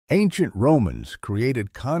Ancient Romans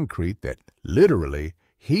created concrete that literally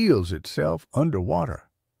heals itself underwater,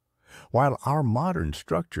 while our modern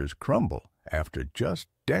structures crumble after just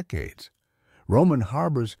decades. Roman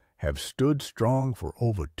harbors have stood strong for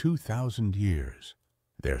over 2,000 years.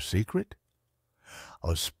 Their secret?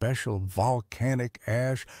 A special volcanic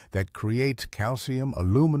ash that creates calcium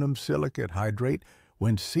aluminum silicate hydrate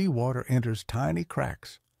when seawater enters tiny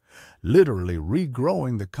cracks, literally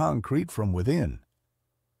regrowing the concrete from within.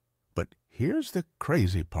 But here's the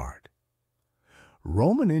crazy part.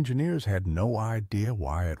 Roman engineers had no idea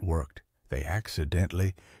why it worked. They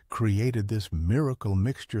accidentally created this miracle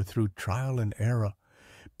mixture through trial and error,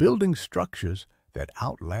 building structures that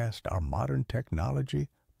outlast our modern technology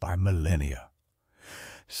by millennia.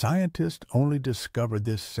 Scientists only discovered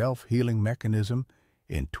this self-healing mechanism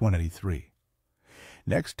in 2023.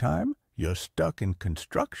 Next time you're stuck in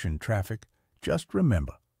construction traffic, just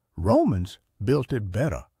remember, Romans built it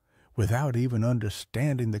better without even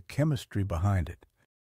understanding the chemistry behind it.